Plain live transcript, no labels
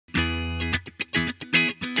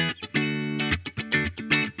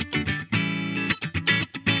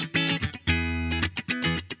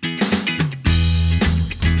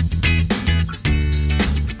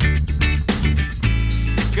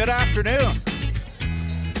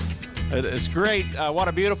It's great. What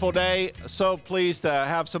a beautiful day. So pleased to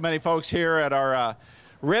have so many folks here at our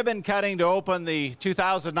ribbon cutting to open the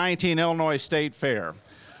 2019 Illinois State Fair.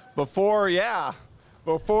 Before we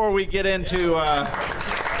get into, there you go.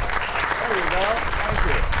 Thank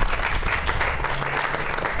you.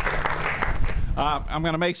 I'm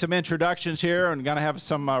going to make some introductions here and going to have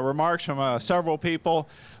some remarks from several people.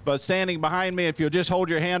 But standing behind me, if you'll just hold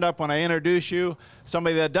your hand up when I introduce you,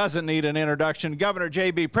 somebody that doesn't need an introduction, Governor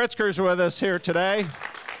J.B. Pritzker's with us here today.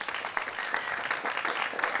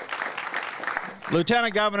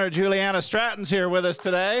 Lieutenant Governor Juliana Stratton's here with us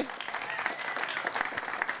today.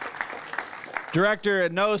 Director,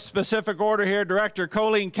 in no specific order here, Director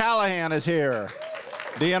Colleen Callahan is here,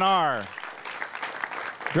 DNR.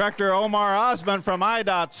 Director Omar Osman from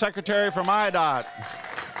IDOT, Secretary from IDOT.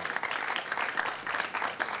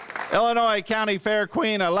 Illinois County Fair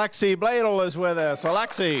Queen Alexi Bladel is with us.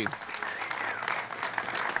 Alexi.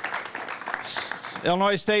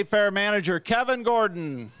 Illinois State Fair Manager Kevin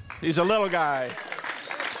Gordon. He's a little guy.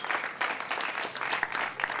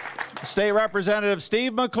 State Representative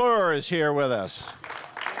Steve McClure is here with us.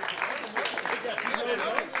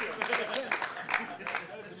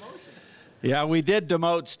 Yeah, we did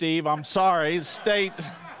demote Steve. I'm sorry.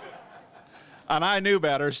 And I knew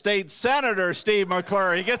better. State Senator Steve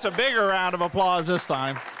McClure. He gets a bigger round of applause this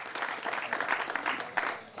time.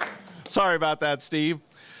 Sorry about that, Steve.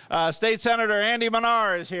 State Senator Andy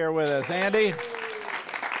Manar is here with us. Andy.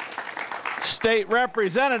 State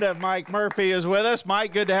Representative Mike Murphy is with us.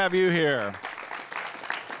 Mike, good to have you here.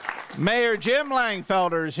 Mayor Jim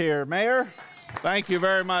Langfelder is here. Mayor, thank you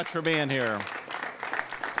very much for being here.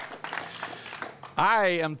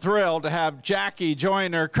 I am thrilled to have Jackie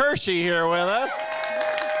Joyner Kershey here with us.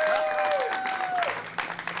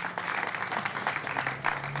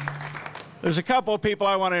 There's a couple of people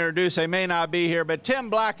I want to introduce. They may not be here, but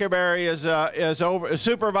Tim Blackerberry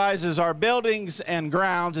supervises our buildings and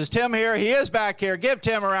grounds. Is Tim here? He is back here. Give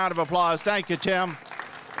Tim a round of applause. Thank you, Tim.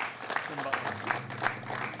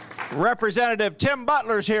 Representative Tim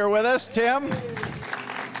Butler's here with us. Tim.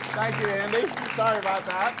 Thank you, Andy. Sorry about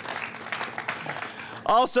that.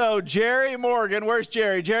 Also, Jerry Morgan. Where's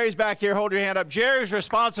Jerry? Jerry's back here. Hold your hand up. Jerry's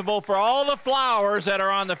responsible for all the flowers that are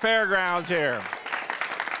on the fairgrounds here.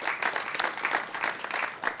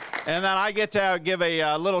 And then I get to give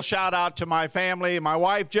a little shout out to my family. My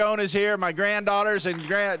wife Joan is here. My granddaughters and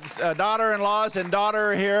daughter-in-laws and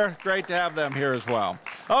daughter are here. Great to have them here as well.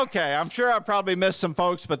 Okay, I'm sure I probably missed some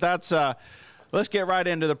folks, but that's let's get right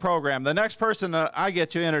into the program. The next person that I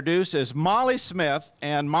get to introduce is Molly Smith,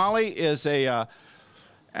 and Molly is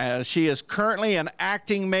she is currently an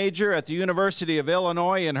acting major at the University of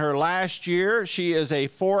Illinois in her last year. She is a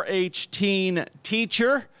 4-H teen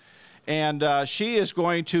teacher, and she is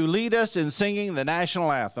going to lead us in singing the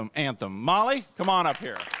national anthem. Molly, come on up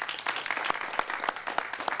here.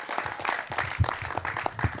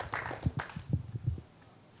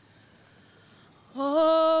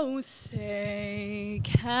 Oh, say,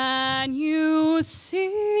 can you see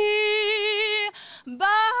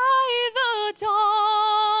by the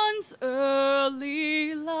dawn's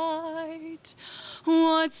early light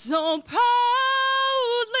what so proudly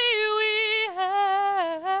we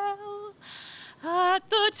hailed at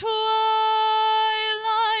the twilight's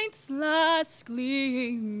last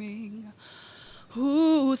gleaming,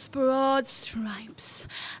 whose broad stripes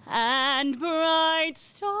and bright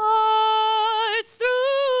stars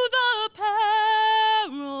through the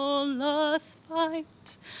perilous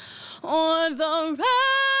fight o'er the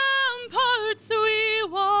ramparts we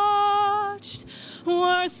watched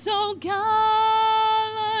were so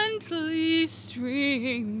gallantly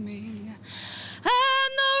streaming,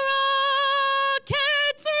 and the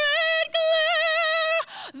rocket's red glare,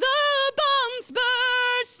 the bombs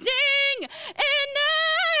bursting in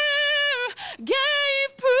air,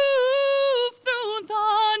 gave proof through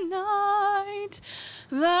the night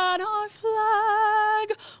that our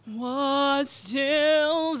flag was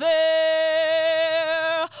still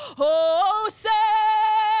there. Oh,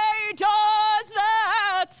 say, does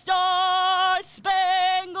that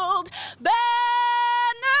star-spangled banner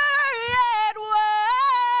yet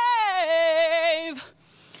wave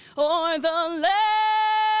o'er the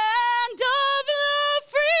land of the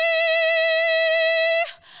free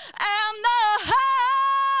and the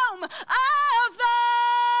home of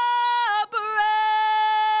the brave?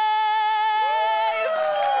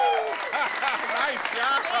 Nice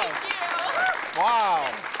job. Thank you. Wow.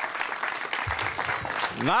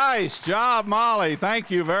 Nice job, Molly.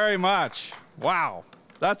 Thank you very much. Wow.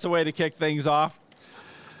 That's the way to kick things off.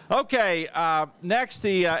 Okay, next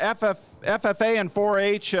the FFA and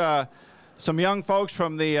 4-H some young folks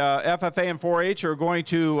from the FFA and 4-H are going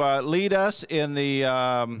to lead us in the,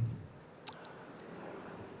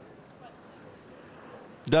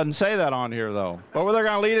 doesn't say that on here though, but they're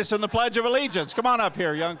going to lead us in the Pledge of Allegiance. Come on up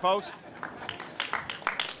here, young folks.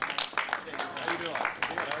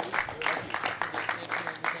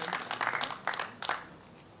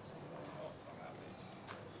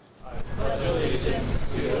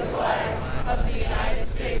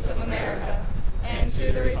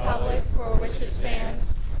 To the republic for which it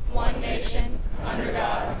stands, one nation, under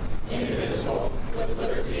God, indivisible, with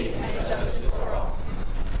liberty and justice for all.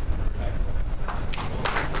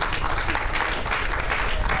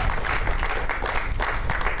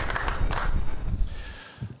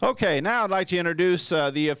 Okay, now I'd like to introduce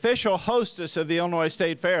the official hostess of the Illinois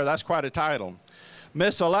State Fair. That's quite a title.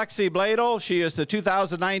 Miss Alexi Bladel. She is the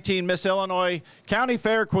 2019 Miss Illinois County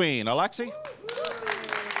Fair Queen. Alexi?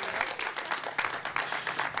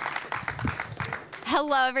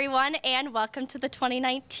 Hello, everyone, and welcome to the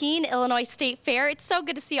 2019 Illinois State Fair. It's so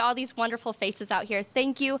good to see all these wonderful faces out here.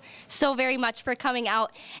 Thank you so very much for coming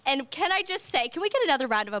out. And can I just say, can we get another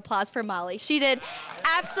round of applause for Molly? She did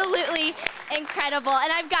absolutely incredible,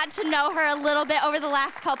 and I've got to know her a little bit over the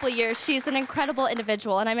last couple of years. She's an incredible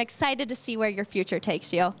individual, and I'm excited to see where your future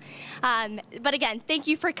takes you. But again, thank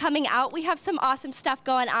you for coming out. We have some awesome stuff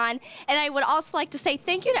going on, and I would also like to say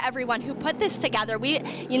thank you to everyone who put this together. We,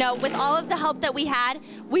 you know, with all of the help that we had,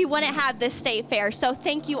 we wouldn't have this state fair, so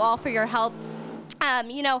thank you all for your help.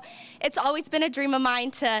 You know, it's always been a dream of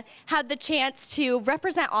mine to have the chance to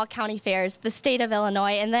represent all county fairs, the state of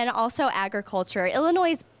Illinois, and then also agriculture.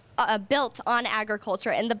 Illinois is built on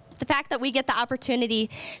agriculture, and the fact that we get the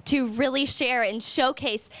opportunity to really share and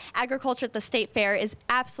showcase agriculture at the state fair is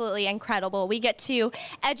absolutely incredible. We get to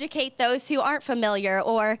educate those who aren't familiar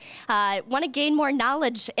or want to gain more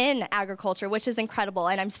knowledge in agriculture, which is incredible,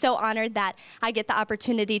 and I'm so honored that I get the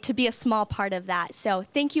opportunity to be a small part of that. So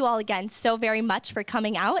thank you all again so very much for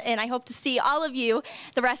coming out, and I hope to see all of you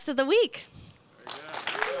the rest of the week.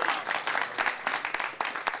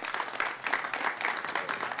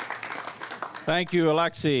 Thank you,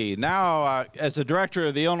 Alexi. Now, as the director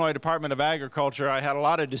of the Illinois Department of Agriculture, I had a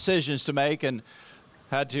lot of decisions to make and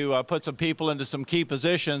had to put some people into some key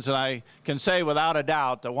positions, and I can say without a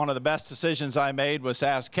doubt that one of the best decisions I made was to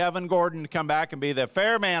ask Kevin Gordon to come back and be the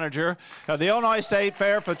fair manager of the Illinois State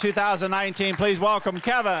Fair for 2019. Please welcome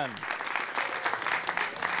Kevin.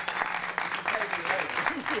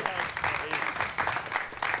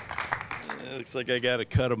 It looks like I got to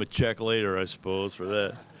cut him a check later, I suppose, for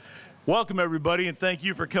that. Welcome, everybody, and thank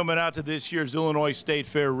you for coming out to this year's Illinois State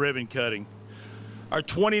Fair ribbon cutting. Our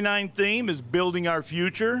 29 theme is Building Our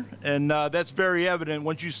Future, and that's very evident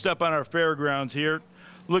once you step on our fairgrounds here.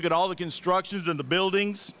 Look at all the constructions and the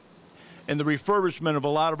buildings and the refurbishment of a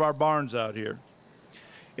lot of our barns out here.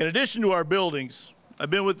 In addition to our buildings, I've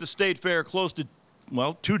been with the State Fair close to,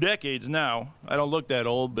 well, 2 decades now. I don't look that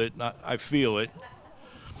old, but I feel it.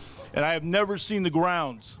 And I have never seen the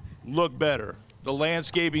grounds look better. The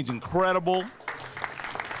landscaping's incredible.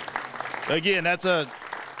 Again, that's a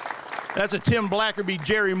Tim Blackerby,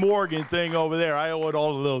 Jerry Morgan thing over there. I owe it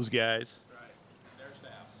all to those guys. Right. Their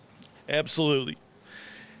staff. Absolutely.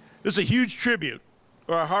 This is a huge tribute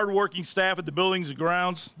to our hardworking staff at the buildings and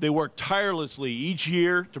grounds. They work tirelessly each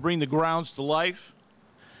year to bring the grounds to life.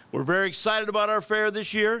 We're very excited about our fair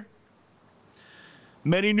this year.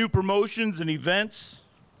 Many new promotions and events,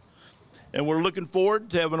 and we're looking forward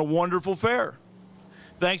to having a wonderful fair.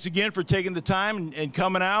 Thanks again for taking the time and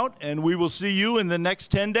coming out, and we will see you in the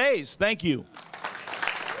next 10 days. Thank you.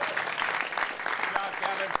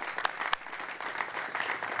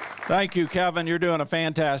 Thank you, Kevin. You're doing a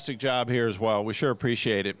fantastic job here as well. We sure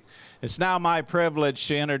appreciate it. It's now my privilege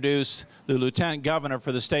to introduce the Lieutenant Governor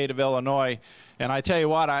for the state of Illinois. And I tell you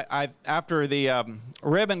what, after the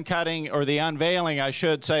ribbon cutting, or the unveiling, I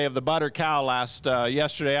should say, of the butter cow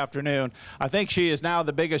yesterday afternoon, I think she is now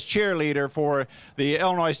the biggest cheerleader for the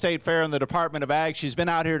Illinois State Fair and the Department of Ag. She's been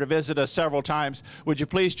out here to visit us several times. Would you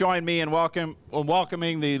please join me in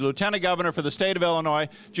welcoming the Lieutenant Governor for the state of Illinois,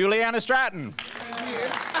 Juliana Stratton.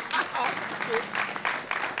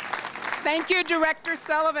 Thank you, Director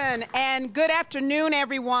Sullivan, and good afternoon,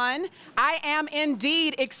 everyone. I am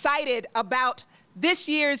indeed excited about this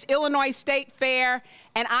year's Illinois State Fair,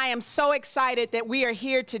 and I am so excited that we are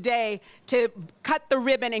here today to cut the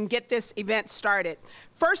ribbon and get this event started.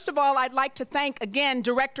 First of all, I'd like to thank again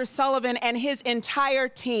Director Sullivan and his entire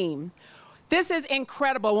team. This is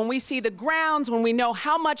incredible when we see the grounds, when we know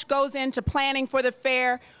how much goes into planning for the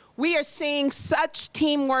fair. We are seeing such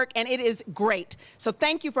teamwork, and it is great. So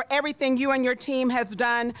thank you for everything you and your team have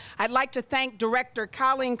done. I'd like to thank Director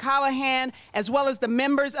Colleen Callahan, as well as the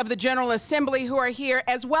members of the General Assembly who are here,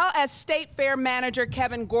 as well as State Fair Manager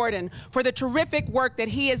Kevin Gordon for the terrific work that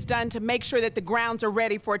he has done to make sure that the grounds are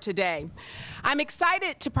ready for today. I'm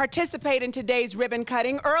excited to participate in today's ribbon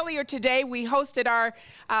cutting. Earlier today, we hosted our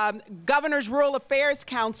Governor's Rural Affairs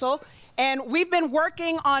Council, and we've been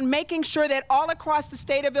working on making sure that all across the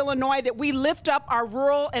state of Illinois that we lift up our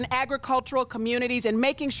rural and agricultural communities and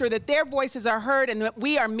making sure that their voices are heard and that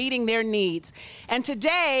we are meeting their needs. And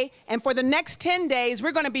today, and for the next 10 days,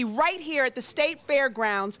 we're going to be right here at the state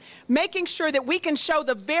fairgrounds, making sure that we can show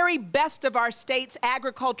the very best of our state's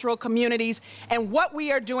agricultural communities and what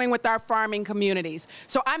we are doing with our farming communities.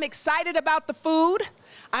 So I'm excited about the food.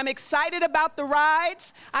 I'm excited about the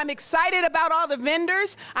rides. I'm excited about all the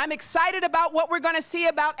vendors. I'm excited about what we're going to see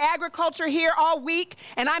about agriculture here all week.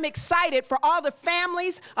 And I'm excited for all the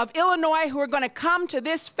families of Illinois who are going to come to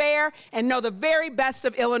this fair and know the very best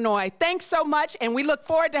of Illinois. Thanks so much, and we look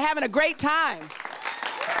forward to having a great time.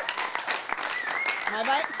 All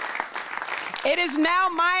right. It is now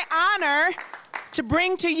my honor to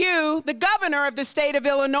bring to you the governor of the state of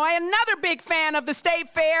Illinois, another big fan of the state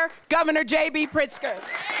fair, Governor J.B. Pritzker.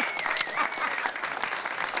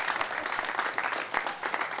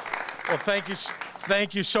 Well,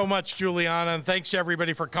 thank you so much, Juliana, and thanks to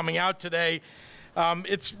everybody for coming out today.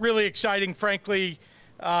 It's really exciting, frankly.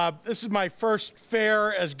 This is my first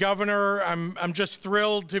fair as governor. I'm just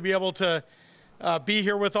thrilled to be able to be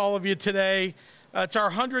here with all of you today. It's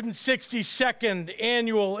our 162nd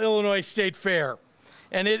annual Illinois State Fair,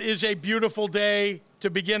 and it is a beautiful day to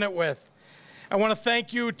begin it with. I want to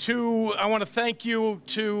offer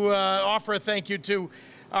a thank you to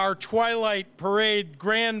our Twilight Parade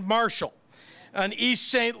Grand Marshal, an East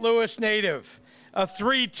St. Louis native, a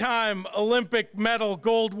 3-time Olympic medal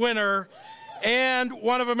gold winner, and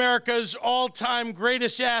one of America's all-time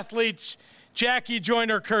greatest athletes, Jackie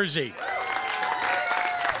Joyner-Kersee.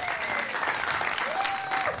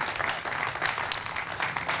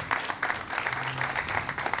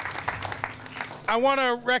 I want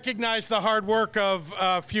to recognize the hard work of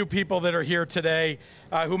a few people that are here today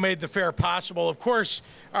who made the fair possible. Of course,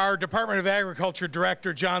 our Department of Agriculture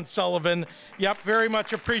Director, John Sullivan. Yep, very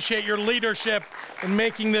much appreciate your leadership in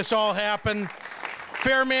making this all happen.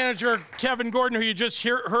 Fair Manager Kevin Gordon, who you just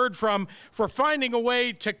heard from, for finding a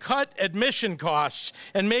way to cut admission costs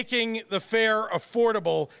and making the fair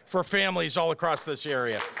affordable for families all across this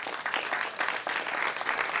area.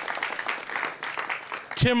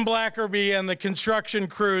 Tim Blackerby and the construction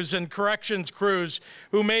crews and corrections crews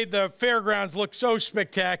who made the fairgrounds look so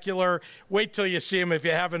spectacular. Wait till you see them if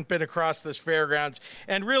you haven't been across this fairgrounds.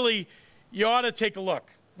 And really, you ought to take a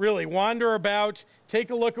look. Really, wander about,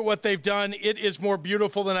 take a look at what they've done. It is more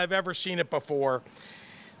beautiful than I've ever seen it before.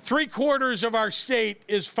 3/4 of our state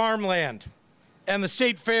is farmland. And the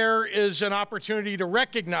State Fair is an opportunity to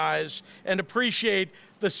recognize and appreciate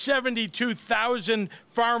the 72,000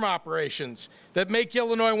 farm operations that make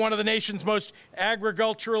Illinois one of the nation's most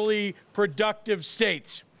agriculturally productive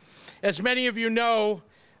states. As many of you know,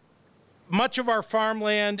 much of our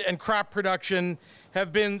farmland and crop production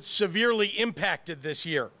have been severely impacted this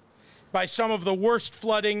year by some of the worst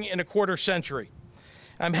flooding in a quarter century.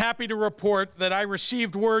 I'm happy to report that I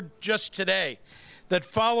received word just today that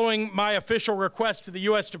following my official request to the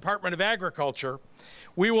U.S. Department of Agriculture,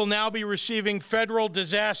 we will now be receiving federal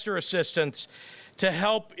disaster assistance to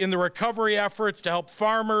help in the recovery efforts, to help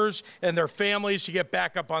farmers and their families to get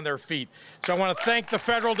back up on their feet. So I want to thank the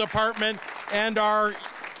federal department and our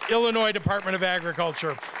Illinois Department of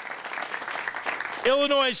Agriculture.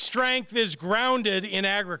 Illinois' strength is grounded in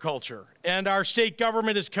agriculture, and our state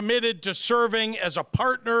government is committed to serving as a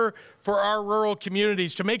partner for our rural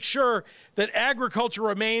communities to make sure that agriculture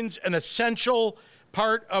remains an essential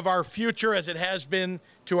part of our future as it has been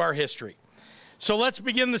to our history. So let's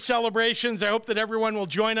begin the celebrations. I hope that everyone will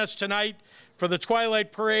join us tonight for the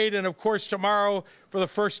Twilight Parade and, of course, tomorrow for the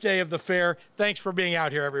first day of the fair. Thanks for being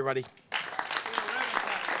out here, everybody.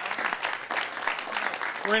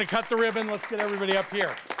 We're going to cut the ribbon. Let's get everybody up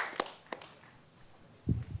here.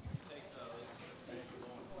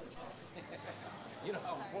 You know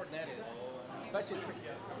how important that is, especially. Wait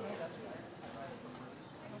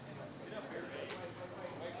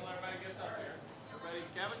till everybody gets up here. Everybody,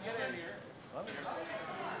 Kevin, get in here.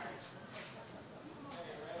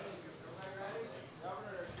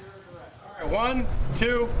 All right, 1,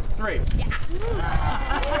 2, 3.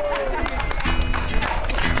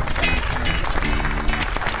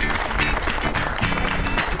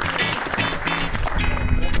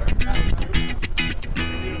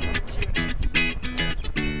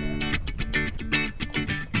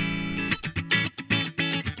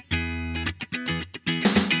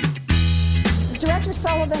 Director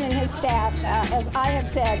Sullivan and his staff, as I have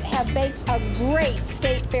said, have baked a great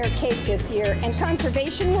State Fair cake this year, and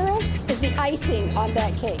Conservation World is the icing on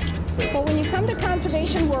that cake. But when you come to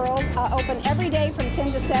Conservation World, open every day from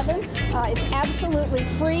 10 to 7, it's absolutely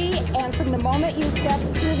free, and from the moment you step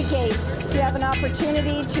through the gate, you have an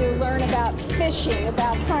opportunity to learn about fishing,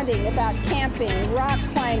 about hunting, about camping, rock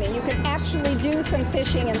climbing. You can actually do some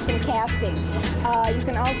fishing and some casting. You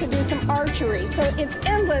can also do some archery. So it's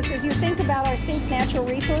endless as you think about our state's natural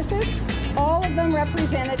resources. All of them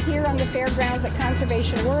represented here on the fairgrounds at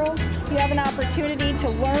Conservation World. You have an opportunity to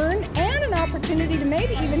learn and an opportunity to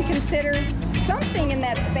maybe even consider something in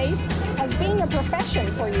that space as being a profession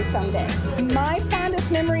for you someday. My fondest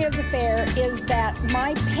memory of the fair is that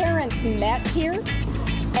my parents met here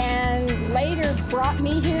and later brought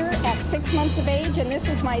me here at 6 months of age, and this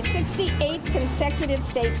is my 68th consecutive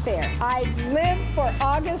state fair. I live for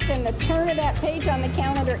August and the turn of that page on the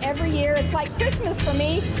calendar every year. It's like Christmas for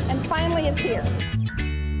me, and finally it's here.